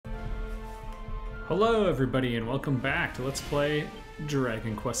Hello everybody and welcome back to Let's Play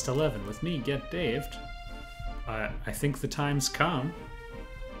Dragon Quest XI with me, Get Daved. I think the time's come.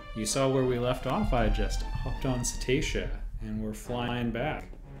 You saw where we left off. I just hopped on Cetacea and we're flying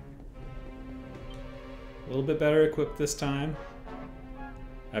back. A little bit better equipped this time.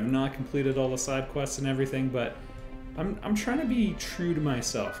 I've not completed all the side quests and everything, but I'm trying to be true to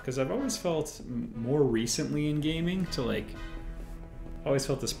myself because I've always felt more recently in gaming to always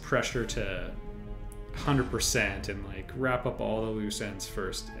felt this pressure to 100% and wrap up all the loose ends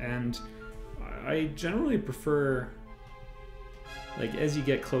first, and I generally prefer as you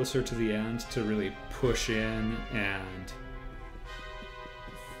get closer to the end to really push in, and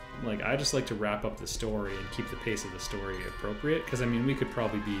I just like to wrap up the story and keep the pace of the story appropriate, because I mean we could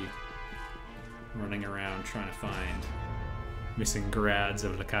probably be running around trying to find missing grads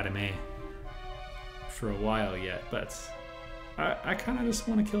of l'Académie for a while yet, but I kind of just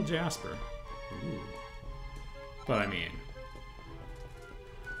want to kill Jasper. Ooh. But I mean,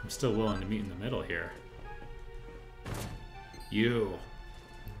 I'm still willing to meet in the middle here. You.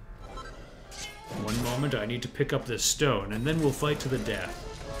 One moment, I need to pick up this stone, and then we'll fight to the death.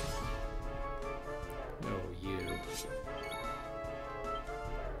 Oh, you.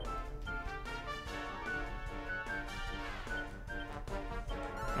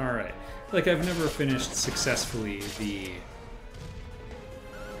 Alright. I've never finished successfully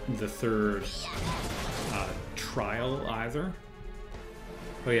the third trial either.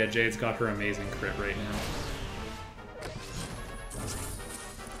 Oh yeah, Jade's got her amazing crit right now.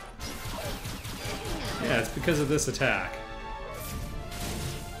 Yeah, it's because of this attack.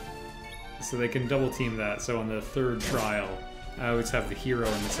 So they can double team that, so on the third trial, I always have the hero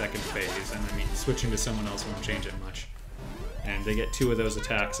in the second phase, and I mean, switching to someone else won't change it much. And they get 2 of those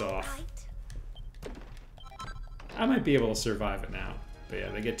attacks off. I might be able to survive it now. But yeah,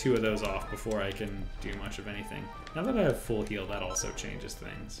 they get 2 of those off before I can do much of anything. Now that I have full heal, that also changes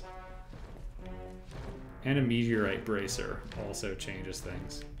things. And a meteorite bracer also changes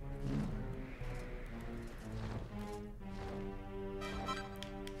things.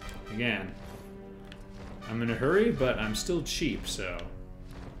 Again, I'm in a hurry, but I'm still cheap, so...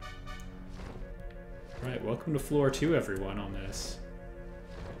 Right, welcome to floor 2, everyone, on this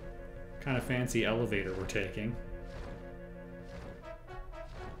kind of fancy elevator we're taking.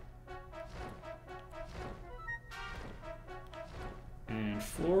 And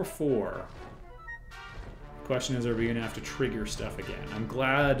floor 4. The question is, are we going to have to trigger stuff again? I'm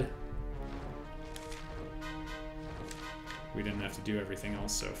glad we didn't have to do everything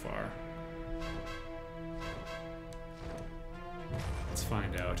else so far. Let's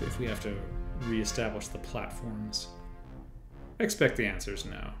find out if we have to re-establish the platforms. I expect the answer is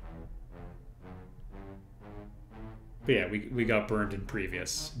no. But yeah, we got burned in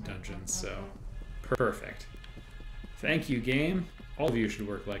previous dungeons, so perfect. Thank you, game. All of you should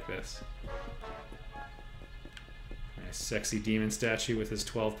work like this. Nice sexy demon statue with his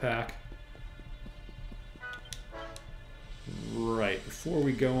 12-pack. Right, before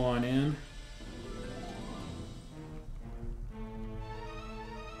we go on in,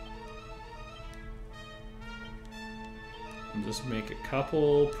 I'll just make a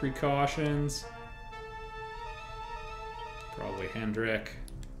couple precautions. Probably Hendrik.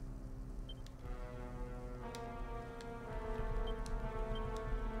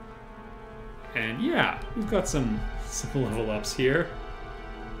 And yeah, we've got some level ups here.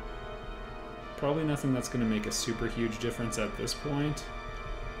 Probably nothing that's going to make a super huge difference at this point.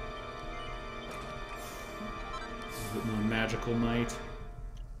 A bit more magical might.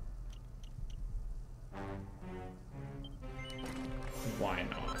 Why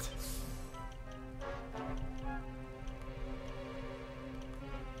not?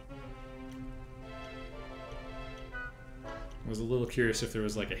 I was a little curious if there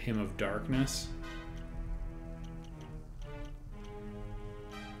was a hymn of darkness.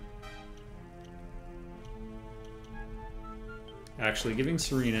 Actually, giving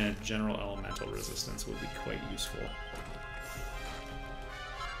Serena general elemental resistance would be quite useful.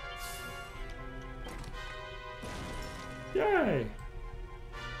 Yay!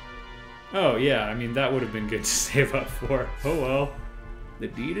 Oh yeah, I mean that would have been good to save up for. Oh well. The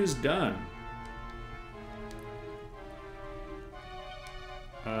deed is done.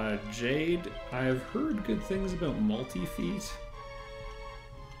 Jade, I've heard good things about multi-feet.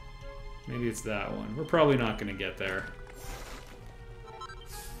 Maybe it's that one. We're probably not going to get there.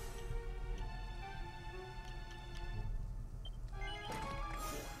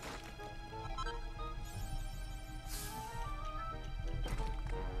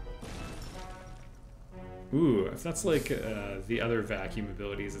 Ooh, if that's like the other vacuum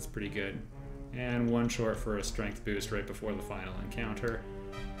abilities, it's pretty good. And one short for a strength boost right before the final encounter.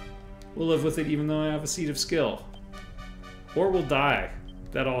 We'll live with it even though I have a seed of skill. Or we'll die.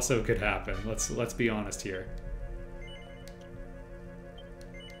 That also could happen. Let's be honest here.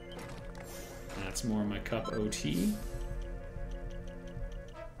 That's more my cup OT.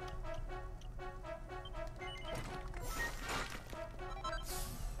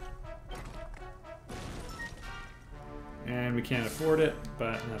 And we can't afford it,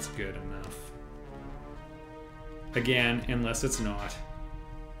 but that's good enough. Again, unless it's not.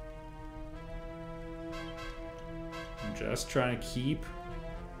 I'm just trying to keep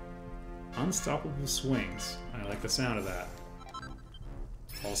unstoppable swings. I like the sound of that.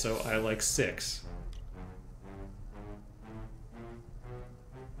 Also, I like 6.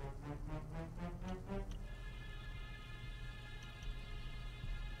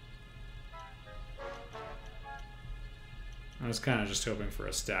 I was kind of just hoping for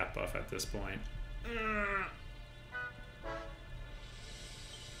a stat buff at this point.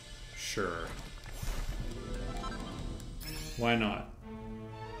 Sure. Why not?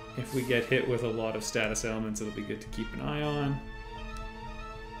 If we get hit with a lot of status elements, it'll be good to keep an eye on.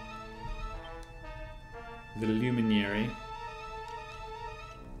 The Luminary.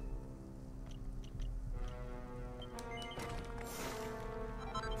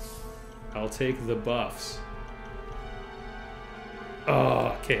 I'll take the buffs.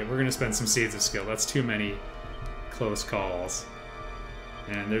 Oh, okay, we're gonna spend some Seeds of Skill. That's too many close calls.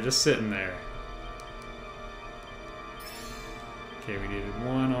 And they're just sitting there. Okay, we needed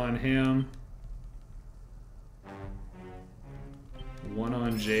 1 on him. 1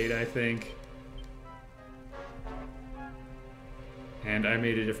 on Jade, I think. And I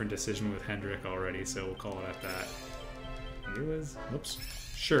made a different decision with Hendrik already, so we'll call it at that. He was... Oops.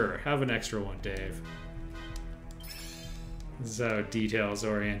 Sure, have an extra one, Dave. This is how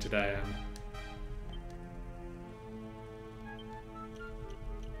details-oriented I am.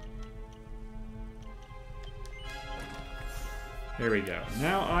 There we go.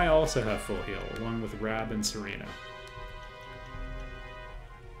 Now I also have full heal, along with Rab and Serena.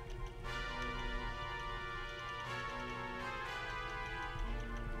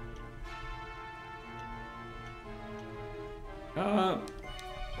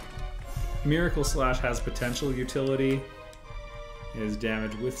 Miracle Slash has potential utility. It is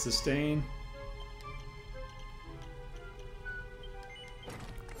damage with sustain.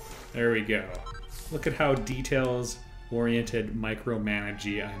 There we go. Look at how details-oriented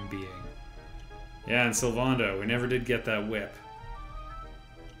micromanagey I'm being. Yeah, and Sylvando, we never did get that whip.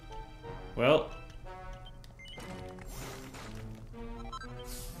 Well.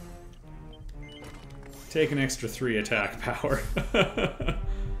 Take an extra 3 attack power.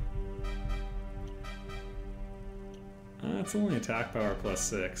 That's only attack power plus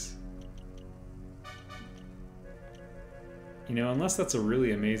 6. You know, unless that's a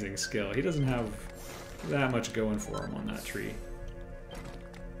really amazing skill, he doesn't have that much going for him on that tree.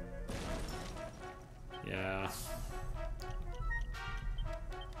 Yeah.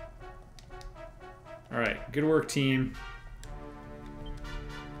 Alright, good work, team.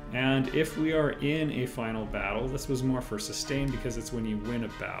 And if we are in a final battle, this was more for sustain because it's when you win a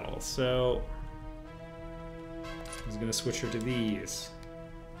battle. So I was going to switch her to these.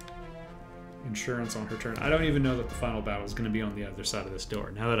 Insurance on her turn. I don't even know that the final battle is going to be on the other side of this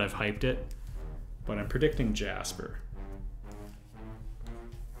door, now that I've hyped it. But I'm predicting Jasper.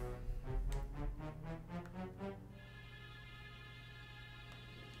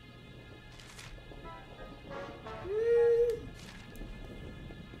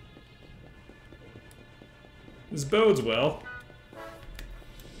 This bodes well.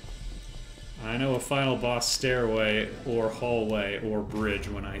 I know a final boss stairway or hallway or bridge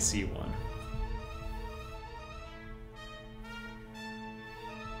when I see one.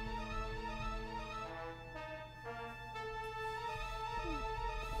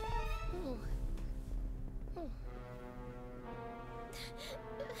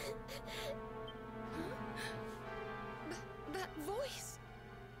 That voice.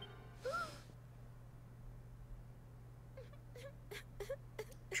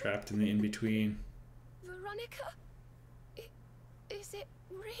 Trapped in the in-between. Veronica? Is it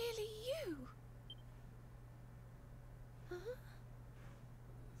really you? Huh?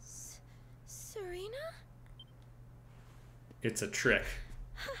 Serena? It's a trick.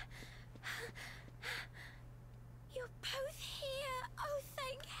 You're both here. Oh,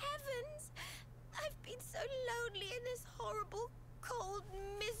 thank heavens. I've been so lonely in this horrible, cold,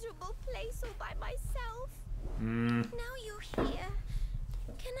 miserable place all by myself. Now you're here.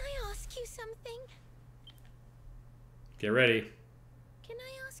 Can I ask you something? Get ready. Can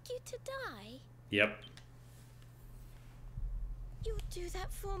I ask ask you to die? Yep. You'll do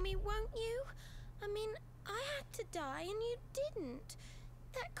that for me, won't you? I mean, I had to die and you didn't.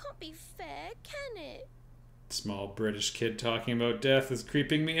 That can't be fair, can it? Small British kid talking about death is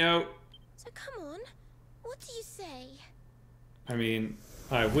creeping me out. So come on, what do you say? I mean,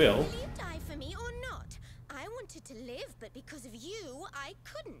 I will. Will you die for me or not? I wanted to live, but because of you, I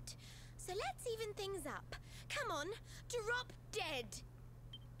couldn't. So let's even things up. Come on, drop dead.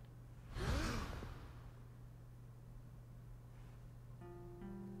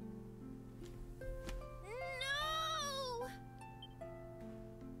 No!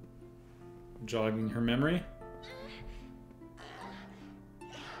 Jogging her memory.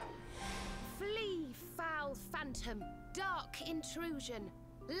 Flee, foul phantom, dark intrusion.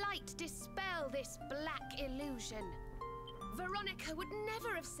 Light dispel this black illusion. Veronica would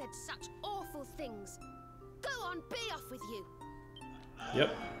never have said such awful things. Go on, be off with you.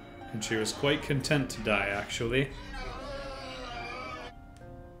 Yep. And she was quite content to die, actually.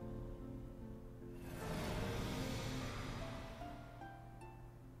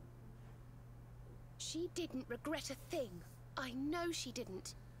 She didn't regret a thing. I know she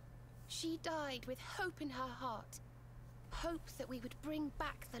didn't. She died with hope in her heart. Hope that we would bring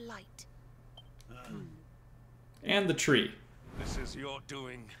back the light. And the tree. This is your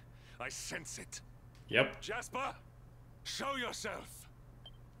doing. I sense it. Yep. Jasper, show yourself.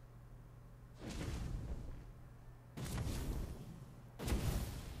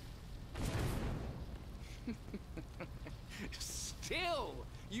 Still,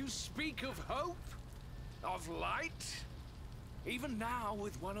 you speak of hope? Of light? Even now,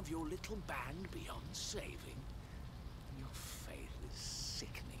 with one of your little band beyond saving, your faith is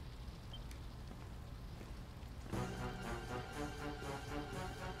sickening.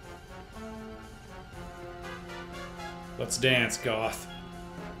 Let's dance, Goth.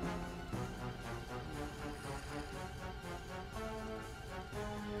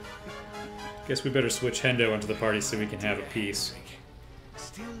 Guess we better switch Hendo into the party so we can have a piece.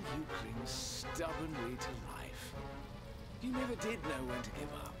 Still, you cling stubbornly to life. You never did know when to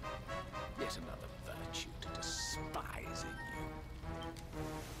give up. Yet another virtue to despise in you.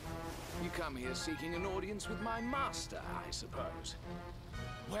 You come here seeking an audience with my master, I suppose.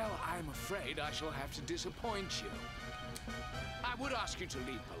 Well, I'm afraid I shall have to disappoint you. I would ask you to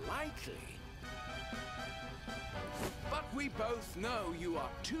leave politely, but we both know you are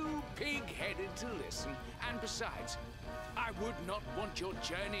too pig-headed to listen, and besides, I would not want your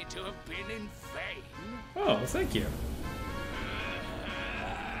journey to have been in vain. Oh, well, thank you.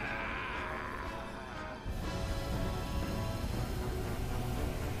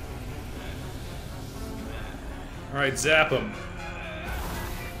 Alright, zap him.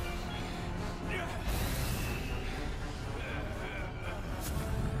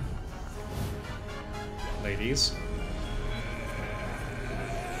 Ladies.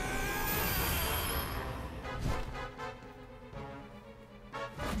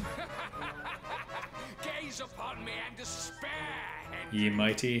 Gaze upon me and despair, Ye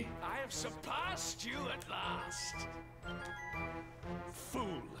mighty. I have surpassed you at last.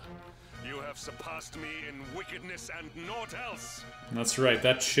 Fool, you have surpassed me in wickedness and naught else. That's right,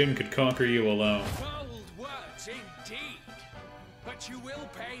 that chin could conquer you alone. Bold words indeed, but you will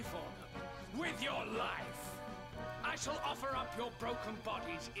pay for them with your life. I shall offer up your broken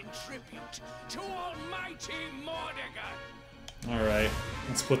bodies in tribute to Almighty Mordegon. Alright,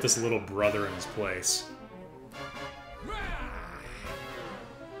 let's put this little brother in his place.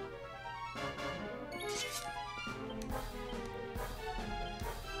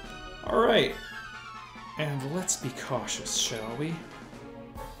 Alright, and let's be cautious, shall we?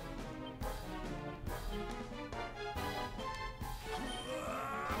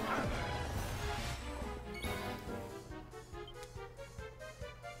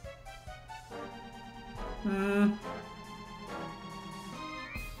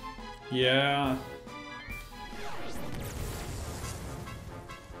 Yeah.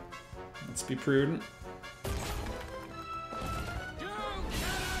 Let's be prudent.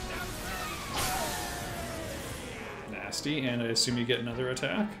 Nasty, and I assume you get another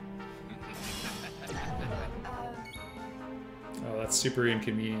attack? Oh, that's super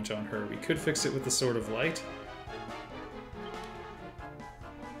inconvenient on her. We could fix it with the Sword of Light.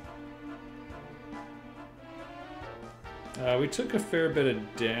 We took a fair bit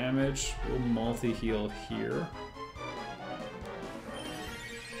of damage. We'll multi-heal here.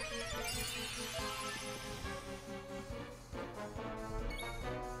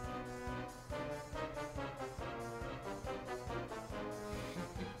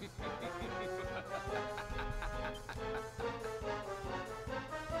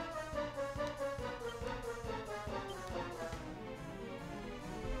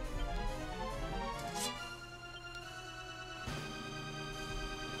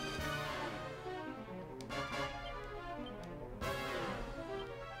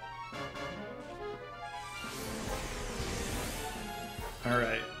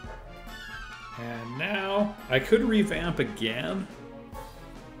 Alright. And now, I could revamp again.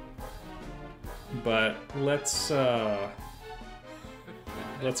 But let's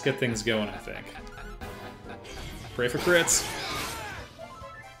get things going, I think. Pray for crits.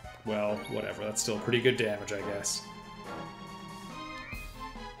 Well, whatever. That's still pretty good damage, I guess.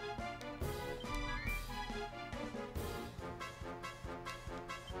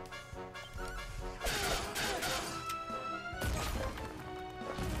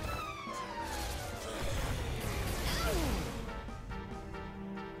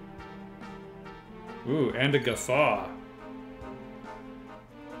 Ooh, and a guffaw.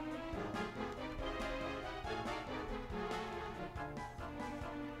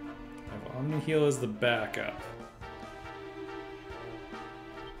 Have Omni Heal as the backup.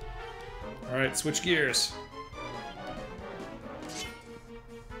 Alright, switch gears.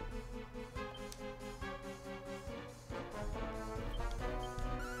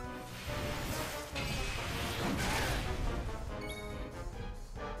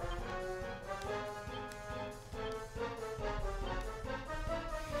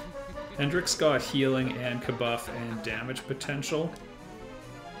 Hendrix got healing and kabuff and damage potential.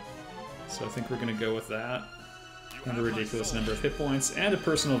 So I think we're going to go with that. And a ridiculous number of hit points and a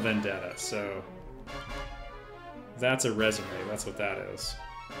personal vendetta. So that's a resume. That's what that is.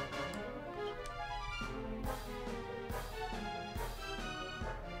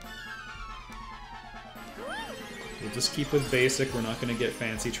 We'll just keep with basic. We're not going to get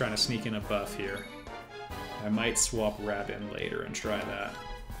fancy trying to sneak in a buff here. I might swap Rab in later and try that.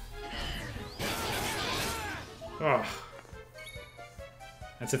 Oh,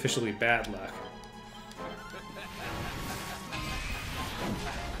 that's officially bad luck.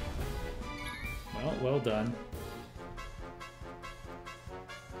 Well, well done.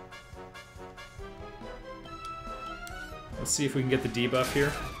 Let's see if we can get the debuff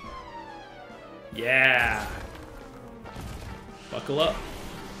here. Yeah! Buckle up.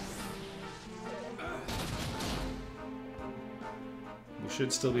 We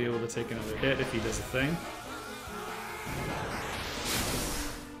should still be able to take another hit if he does a thing.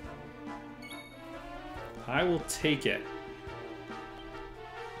 I will take it.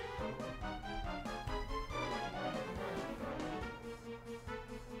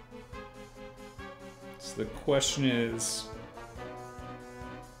 So the question is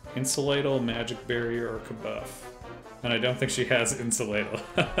Insulatal, Magic Barrier, or Kabuff? And I don't think she has Insulatal.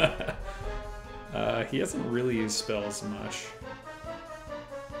 He hasn't really used spells much.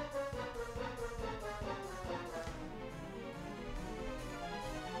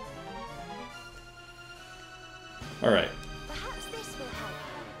 Alright. Perhaps this will help.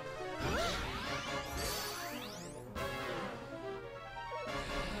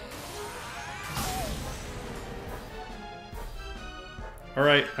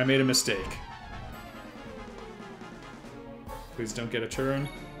 Alright, I made a mistake. Please don't get a turn.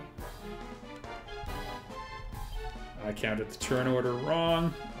 I counted the turn order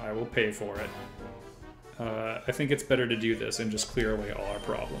wrong. I will pay for it. I think it's better to do this and just clear away all our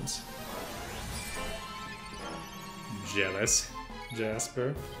problems. Jealous,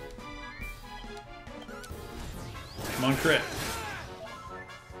 Jasper. Come on, crit.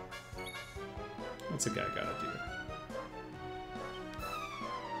 What's a guy gotta do?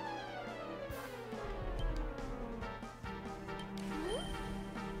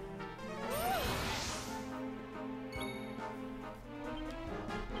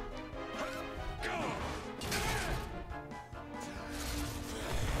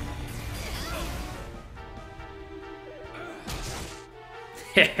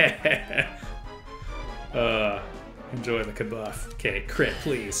 Enjoy the kabuff. Okay, crit,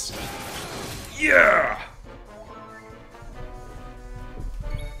 please. Yeah!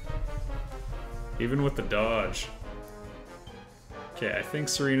 Even with the dodge. Okay, I think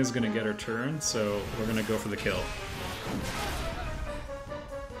Serena's gonna get her turn, so we're gonna go for the kill.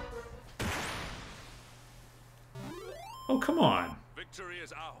 Oh, come on. Victory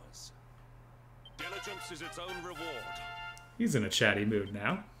is ours. Diligence is its own reward. He's in a chatty mood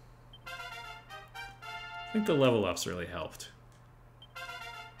now. I think the level ups really helped.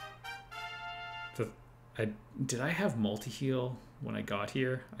 Did I have multi-heal when I got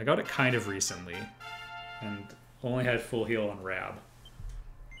here? I got it kind of recently, and only had full heal on Rab.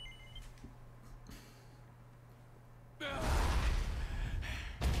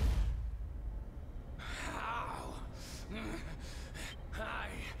 How? I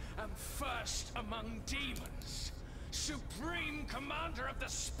am first among demons. Supreme commander of the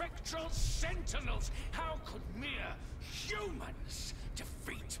spectral sentinels. How could mere humans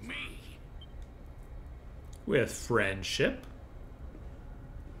defeat me? With friendship.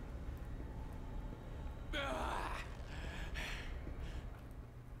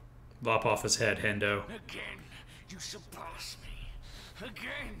 Lop off his head, Hendo. Again, you surpass me.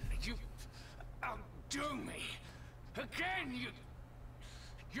 Again, you outdo me. Again,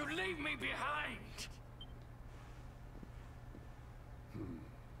 you leave me behind.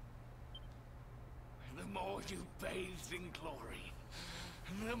 The more you bathed in glory,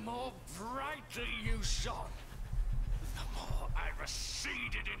 the more brightly you shone, the more I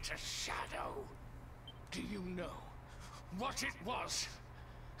receded into shadow. Do you know what it was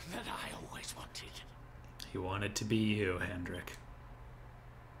that I always wanted? He wanted to be you, Hendrik.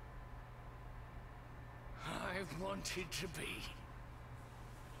 I wanted to be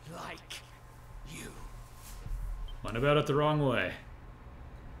like you. Went about it the wrong way.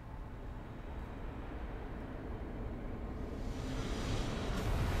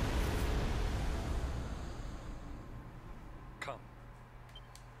 Come.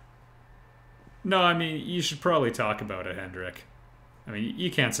 No, I mean, you should probably talk about it, Hendrik. I mean, you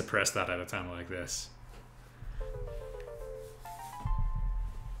can't suppress that at a time like this.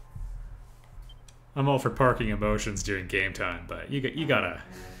 I'm all for parking emotions during game time, but you gotta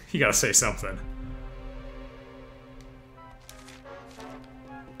say something.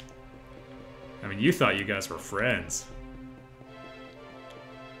 I mean, you thought you guys were friends.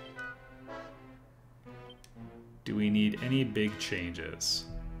 Do we need any big changes?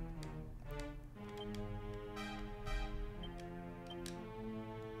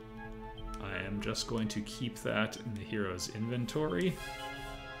 I am just going to keep that in the hero's inventory.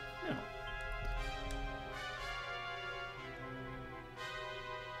 No.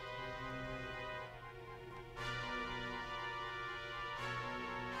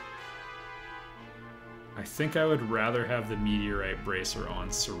 I think I would rather have the meteorite bracer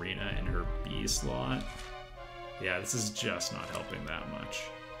on Serena in her B slot. Yeah, this is just not helping that much.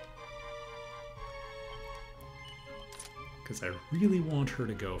 Because I really want her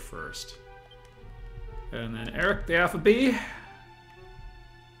to go first. And then Eric, the Alpha B.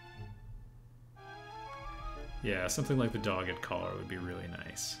 Yeah, something like the dogged collar would be really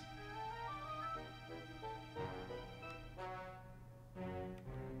nice.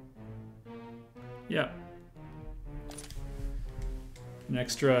 Yeah. An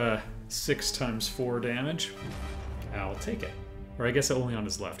extra 6 times 4 damage. I'll take it. Or I guess only on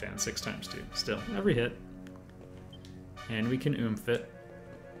his left hand, 6 times 2. Still, every hit. And we can oomph it.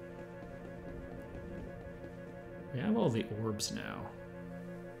 We have all the orbs now.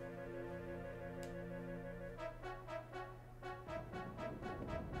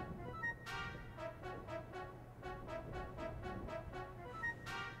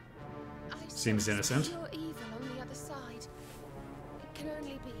 Seems innocent. Pure evil on the other side. It can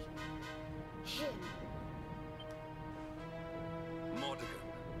only be him. Mordegon.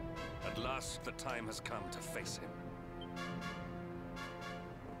 At last the time has come to face him.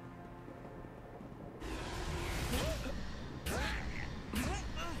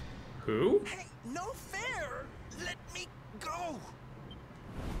 Who? Hey, no fair! Let me go!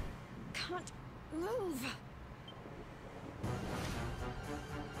 Can't move.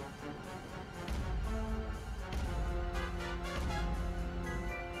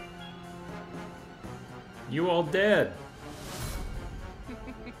 You all dead.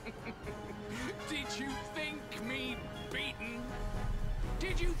 Did you think me beaten?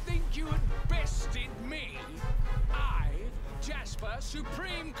 Did you think you had bested me? I, Jasper,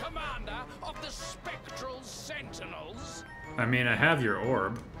 Supreme Commander of the Spectral Sentinels? I mean, I have your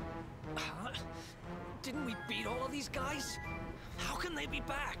orb. Huh? Didn't we beat all of these guys? How can they be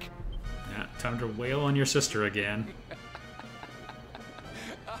back? Yeah, time to wail on your sister again.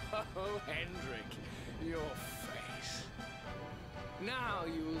 Oh, Hendrik, your face. Now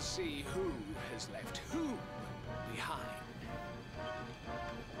you will see who has left who behind.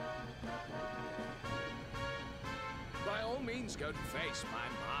 By all means, go to face my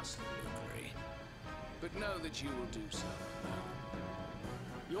master, Lucre. But know that you will do so alone.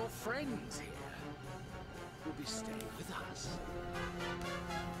 Your friends here will be staying with us.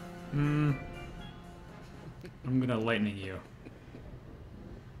 I'm gonna lightning you.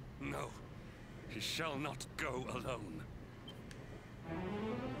 No, he shall not go alone.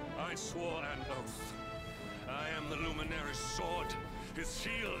 I swore an oath. I am the Luminary's sword, his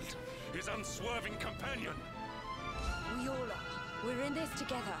shield, his unswerving companion. We all are. We're in this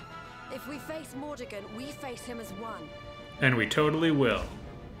together. If we face Mordegon, we face him as one. And we totally will.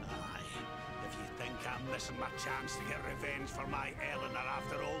 Aye. If you think I'm missing my chance to get revenge for my Eleanor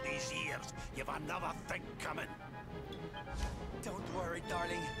after all these years, you've another thing coming. Don't worry,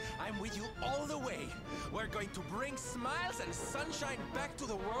 darling. I'm with you all the way. We're going to bring smiles and sunshine back to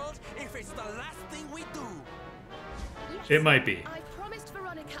the world if it's the last thing we do. Yes, It might be. I promised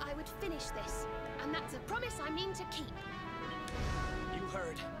Veronica I would finish this, and that's a promise I mean to keep. You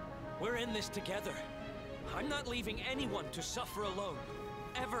heard. We're in this together. I'm not leaving anyone to suffer alone.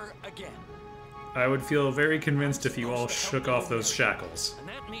 Ever again. I would feel very convinced if you all shook off those shackles. And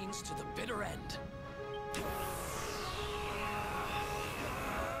that means to the bitter end.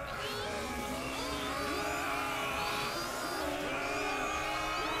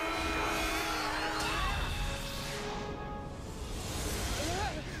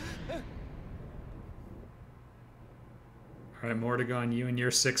 Alright, Mordegon, you and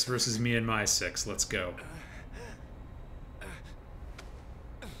your 6 versus me and my 6. Let's go.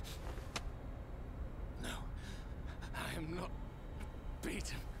 No, I am not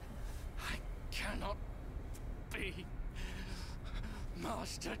beaten. I cannot be.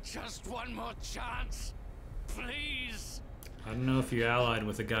 Master, just one more chance. Please. I don't know if you allied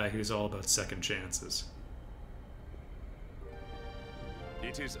with a guy who's all about second chances.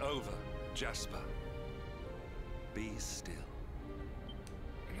 It is over, Jasper. Be still.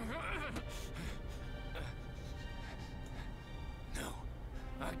 No,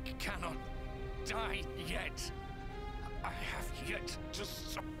 I cannot die yet. I have yet to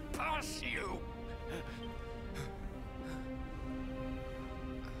surpass you.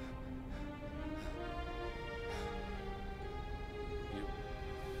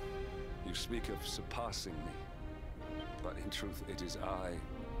 You speak of surpassing me, but in truth it is I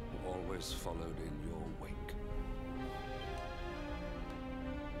who always followed in your wake.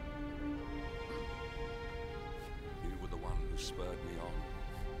 You were the one who spurred me on,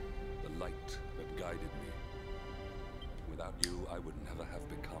 the light that guided me. Without you, I would never have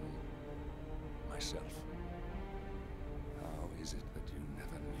become myself. How is it that you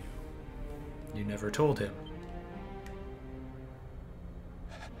never knew? You never told him.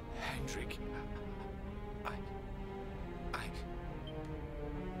 Hendrik, I...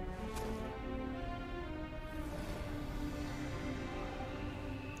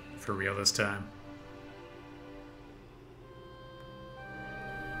 For real this time.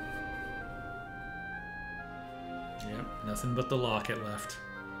 Yep, nothing but the locket left.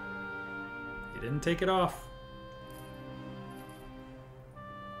 You didn't take it off.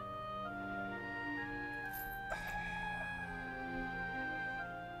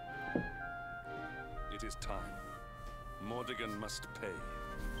 It is time. Mordegon must pay.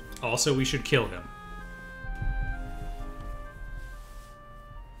 Also, we should kill him.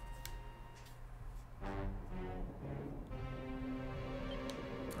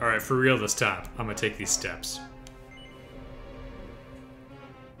 Alright, for real this time. I'm gonna take these steps.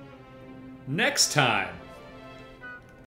 Next time!